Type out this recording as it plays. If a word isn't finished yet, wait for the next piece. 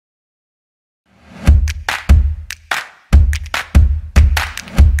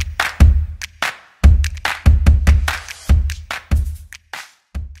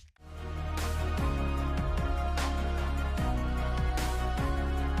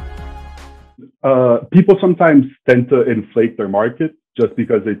People sometimes tend to inflate their market just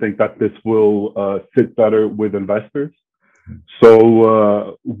because they think that this will fit better with investors.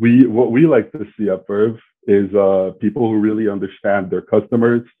 So what we like to see at Verve is people who really understand their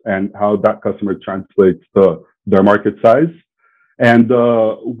customers and how that customer translates to their market size. And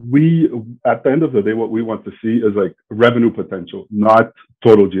we, at the end of the day, what we want to see is like revenue potential, not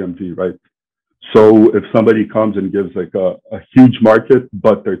total GMV, right? So if somebody comes and gives like a huge market,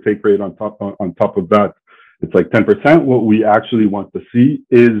 but their take rate on top of that, it's like 10%. What we actually want to see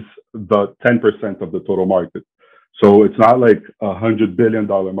is the 10% of the total market. So it's not like $100 billion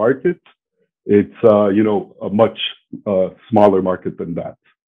market. It's a much smaller market than that.